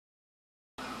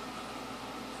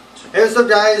Hey, what's up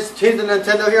guys, Teams of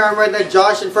Nintendo here. I'm right there,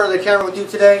 Josh, in front of the camera with you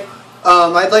today.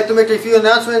 I'd like to make a few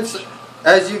announcements.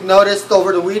 As you've noticed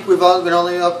over the week, we've been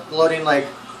only uploading like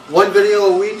one video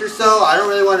a week or so. I don't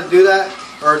really want to do that.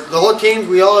 Or the whole team,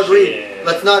 we all agreed,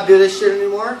 let's not do this shit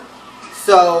anymore.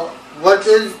 So,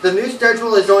 the new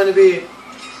schedule is going to be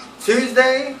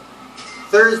Tuesday,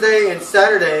 Thursday, and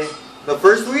Saturday the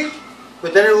first week.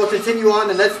 But then it will continue on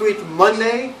the next week,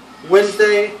 Monday,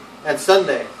 Wednesday, and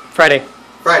Sunday. Friday.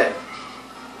 My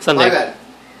Sunday. bad.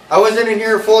 I wasn't in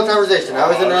here full conversation. I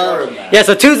was in another room. Yeah,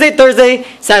 so Tuesday, Thursday,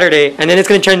 Saturday, and then it's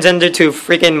going to transition to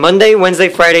freaking Monday, Wednesday,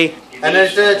 Friday. And then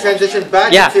it's going to transition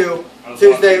back into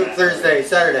Tuesday, Thursday,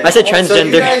 Saturday. I said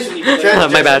transgender. So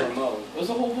my bad.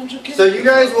 So you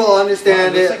guys will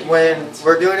understand it when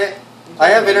we're doing it. I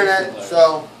have internet,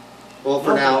 so... Well,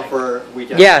 for now, for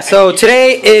weekend. Yeah, so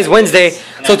today is Wednesday.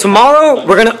 So tomorrow,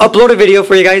 we're going to upload a video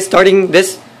for you guys starting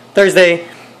this Thursday.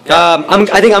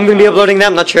 I think I'm going to be uploading that.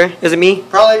 I'm not sure. Is it me?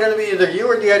 Probably going to be either you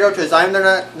or Diego, because I'm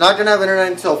not going to have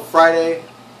internet until Friday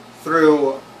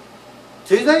through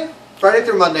Tuesday? Friday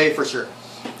through Monday for sure.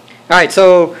 Alright,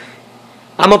 so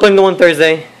I'm uploading the one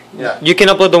Thursday. Yeah. You can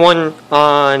upload the one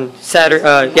on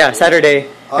Saturday.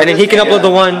 And then he can upload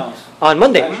the one on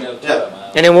Monday.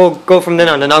 Yeah. And then we'll go from then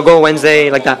on. And I'll go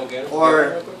Wednesday like that.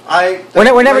 Or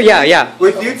Whenever, yeah.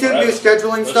 With YouTube new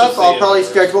scheduling stuff, I'll probably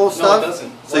schedule stuff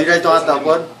so you guys don't have to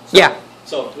upload. Yeah.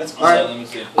 So let's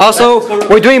Also,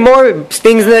 we're doing more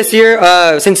things this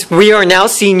year since we are now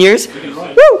seniors.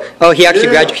 Woo! Oh, he actually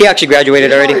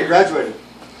graduated already. Graduated.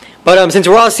 But since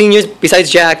we're all seniors, besides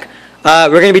Jack,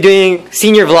 we're gonna be doing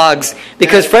senior vlogs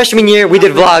because freshman year we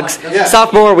did vlogs.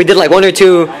 Sophomore we did like one or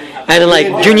two, and then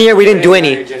like junior year we didn't do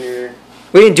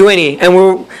any. And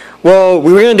we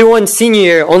were gonna do one senior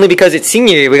year only because it's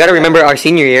senior year. We gotta remember our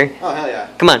senior year. Oh hell yeah!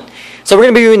 Come on. So we're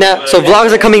gonna be doing that. So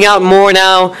vlogs are coming out more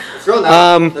now.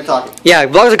 They're talking. Yeah,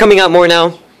 vlogs are coming out more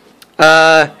now.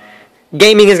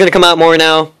 Gaming is gonna come out more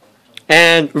now.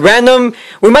 And random,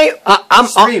 we might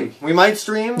stream. We might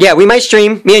stream. Yeah, we might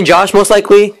stream. Me and Josh most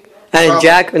likely, and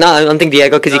Jack. No, I don't think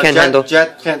Diego because he can't handle.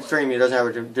 Jack can't stream. He doesn't have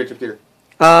a good computer.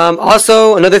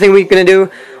 Also, another thing we're gonna do.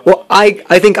 Well,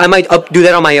 I think I might do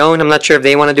that on my own. I'm not sure if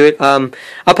they want to do it.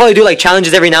 I'll probably do like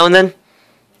challenges every now and then.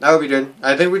 That would be good.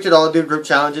 I think we should all do group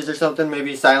challenges or something.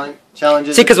 Maybe silent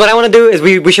challenges. See, because what I want to do is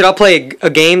we should all play a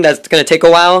game that's gonna take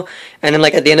a while, and then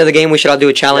like at the end of the game we should all do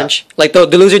a challenge. Yeah. Like the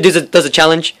loser does a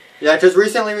challenge. Yeah, because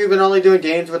recently we've been only doing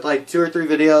games with like 2 or 3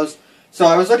 videos. So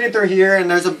I was looking through here,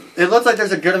 and it looks like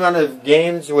there's a good amount of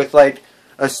games with like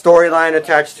a storyline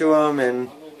attached to them,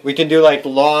 and we can do like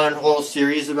long whole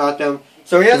series about them.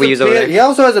 So he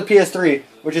also has a PS3,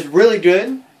 which is really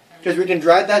good because we can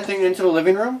drag that thing into the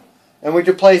living room, and we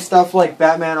can play stuff like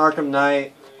Batman: Arkham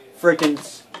Knight, freaking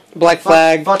Black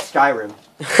Flag, fuck Skyrim.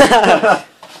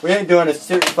 We ain't doing a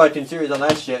fucking series on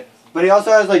that shit. But he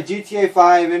also has like GTA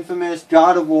 5, Infamous,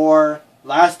 God of War,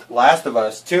 Last of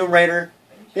Us, Tomb Raider.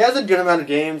 He has a good amount of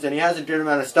games, and he has a good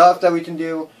amount of stuff that we can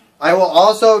do. I will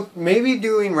also maybe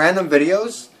doing random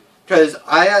videos, because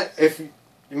if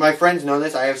my friends know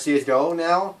this, I have CSGO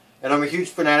now, and I'm a huge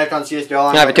fanatic on CSGO.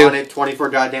 I'm like on it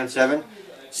 24/7.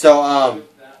 So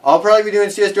I'll probably be doing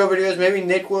CSGO videos. Maybe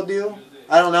Nick will do.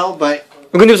 I don't know, but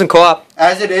we're gonna do some co-op.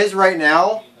 As it is right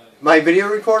now. My video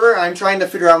recorder, I'm trying to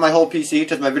figure out my whole PC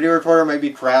because my video recorder might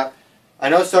be crap. I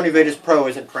know Sony Vegas Pro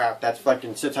isn't crap. That's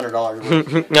fucking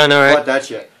 $600. No, right? What that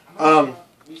shit. But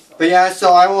yeah,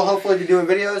 so I will hopefully be doing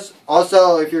videos.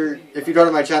 Also, if you go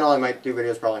to my channel, I might do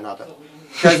videos. Probably not though,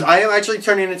 because I am actually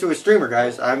turning into a streamer,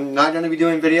 guys. I'm not going to be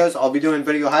doing videos. I'll be doing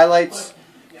video highlights,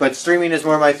 but streaming is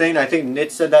more my thing. I think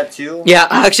Nit said that too. Yeah,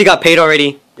 I actually got paid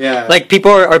already. Yeah. Like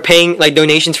people are paying like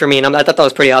donations for me, and I thought that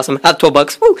was pretty awesome. I have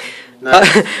 $12. Woo.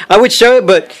 Nice. I would show it,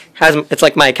 but it's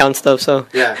like my account stuff, so.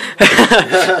 Yeah.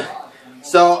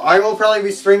 So I will probably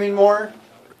be streaming more,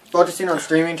 focusing on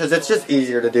streaming, because it's just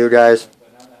easier to do, guys.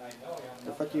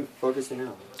 The fuck are you focusing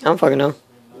on? I don't fucking know.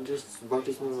 I'm just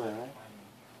focusing on my eye.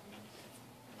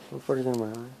 I'm focusing on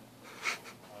my eye.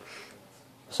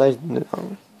 Besides,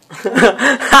 no.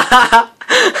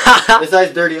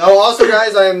 Besides dirty. Oh, also,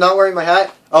 guys, I am not wearing my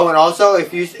hat. Oh, and also,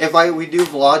 if we do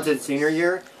vlogs at senior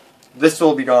year, this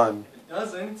will be gone.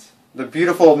 Doesn't. The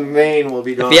beautiful mane will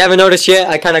be gone. If you haven't noticed yet,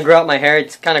 I kind of grew out my hair.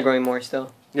 It's kind of growing more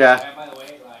still. Yeah.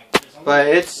 But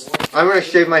I'm going to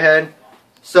shave my head.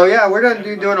 So yeah, we're going to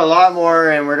be doing a lot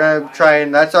more, and we're going to try,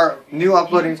 and that's our new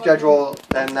uploading schedule,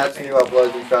 and that's new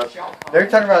uploads and stuff. They're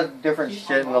talking about different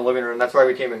shit in the living room. That's why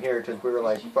we came in here, because we were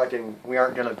like, fucking, we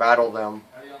aren't going to battle them.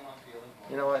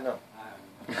 You know what? No.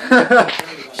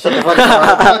 Shut the fuck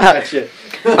up. Fuck that shit.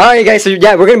 Alright guys, so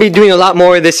yeah, we're going to be doing a lot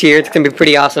more this year. It's going to be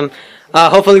pretty awesome.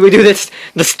 Hopefully we do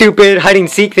the stupid hide and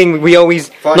seek thing we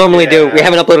always normally do. We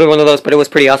haven't uploaded one of those, but it was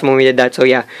pretty awesome when we did that. So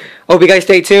yeah, hope you guys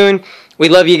stay tuned. We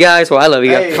love you guys. Well, I love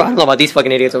you guys. I don't know about these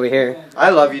fucking idiots over here. I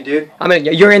love you, dude. I mean,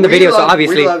 you're in the video, so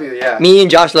obviously. We love you, yeah. Me and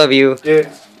Josh love you. Dude.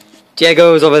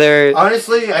 Diego's over there.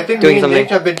 Honestly, I think me and Nick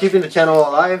have been keeping the channel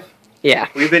alive. Yeah.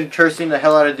 We've been cursing the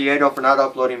hell out of Diego for not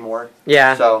uploading more.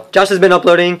 Yeah. So Josh has been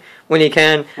uploading when he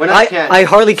can. When I can. I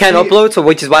hardly can upload, so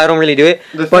which is why I don't really do it.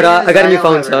 But I got a new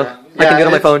phone, so I can do it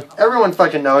on my phone. Everyone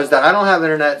fucking knows that I don't have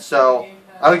internet, so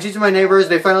I was using my neighbors.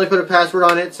 They finally put a password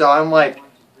on it, so I'm like,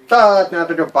 fuck, now I have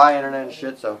to go buy internet and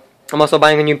shit. So I'm also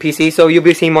buying a new PC, so you'll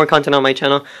be seeing more content on my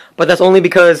channel. But that's only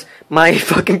because my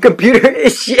fucking computer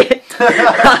is shit.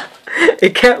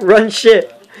 It can't run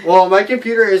shit. Well, my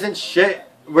computer isn't shit.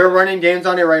 We're running games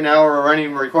on it right now. We're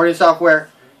running recording software.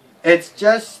 It's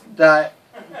just that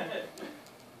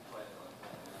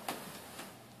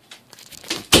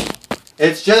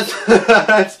I'm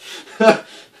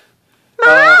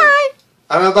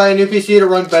gonna buy a new PC to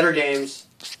run better games.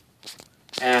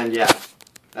 And yeah,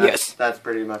 that's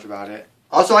pretty much about it.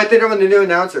 Also, I think I'm the new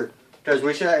announcer because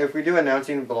we should. If we do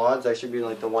announcing vlogs, I should be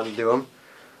like the one to do them.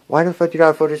 Why the fuck you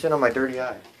gotta put this in on my dirty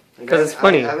eye? Because it's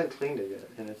funny. I haven't cleaned it yet,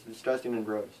 and it's disgusting and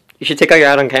gross. You should take out your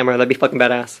ad on camera. That'd be fucking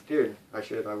badass. Dude, I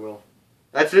should. I will.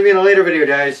 That's gonna be in a later video,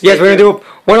 guys. Yes, we're gonna do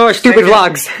one of our stupid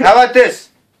vlogs. How about this?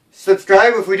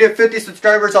 Subscribe. If we get 50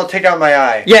 subscribers, I'll take out my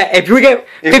eye. Yeah, if we get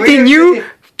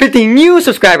 50 new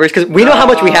subscribers, because we know how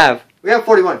much we have. We have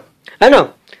 41. I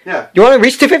know. Yeah. You want to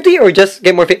reach to 50 or just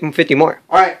get more 50 more?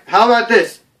 Alright, how about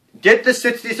this? Get the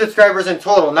 60 subscribers in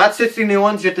total. Not 60 new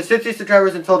ones. Get the 60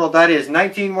 subscribers in total. That is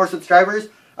 19 more subscribers.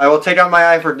 I will take out my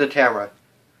eye for the camera.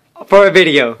 For a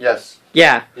video. Yes.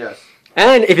 Yeah. Yes.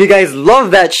 And if you guys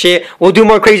love that shit, we'll do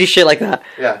more crazy shit like that.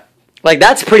 Yeah. Like,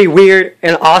 that's pretty weird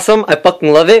and awesome. I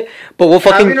fucking love it. But we'll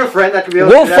fucking... Having a friend that could be able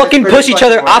we'll to do that fucking push each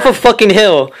other off a fucking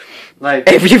hill. Like,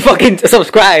 if you fucking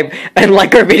subscribe and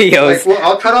like our videos. Like, well,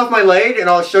 I'll cut off my leg and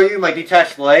I'll show you my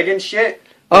detached leg and shit.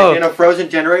 Like, in a frozen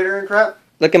generator and crap.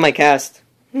 Look at my cast.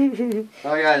 Oh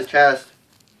yeah, his cast.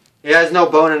 He has no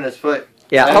bone in his foot.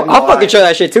 Yeah, I'll fucking show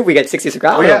that shit too if we get 60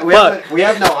 subscribers. We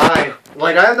have no eye.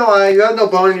 Like, I have no eye, you have no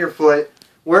bone in your foot.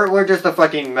 We're just a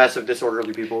fucking mess of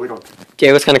disorderly people. We don't.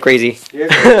 Diego's kind of crazy.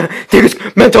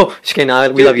 Diego's mental. Just kidding.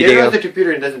 We love you, Diego. Diego has a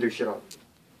computer and doesn't do shit on it.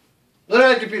 Look at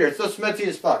that computer. It's so smelty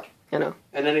as fuck. I know.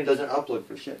 And then he doesn't upload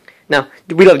for shit. No,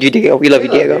 we love you, Diego. We love you,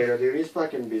 Diego. Dude, he's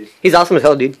fucking beast. He's awesome as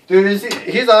hell, dude. Dude,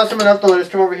 he's awesome enough to let us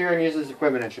come over here and use his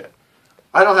equipment and shit.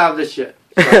 I don't have this shit.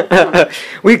 So,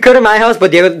 we could at my house,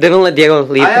 but Diego, they don't let Diego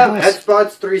leave. I have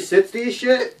Xbox 360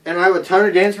 shit, and I have a ton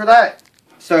of games for that.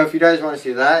 So if you guys want to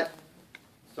see that,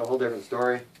 it's a whole different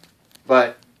story.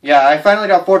 But yeah, I finally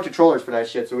got 4 controllers for that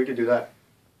shit, so we could do that.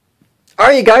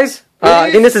 Alright, guys.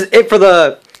 I think this is it for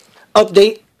the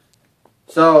update.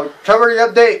 So, cover the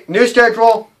update, new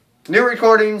schedule, new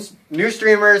recordings, new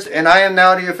streamers, and I am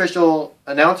now the official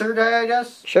announcer guy, I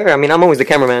guess? Sure, I mean, I'm always the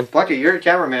cameraman. Fuck it, you're the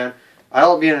cameraman.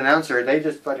 I'll be an announcer. They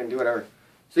just fucking do whatever.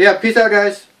 So yeah, peace out,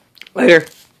 guys. Later.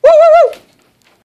 Woo, woo, woo!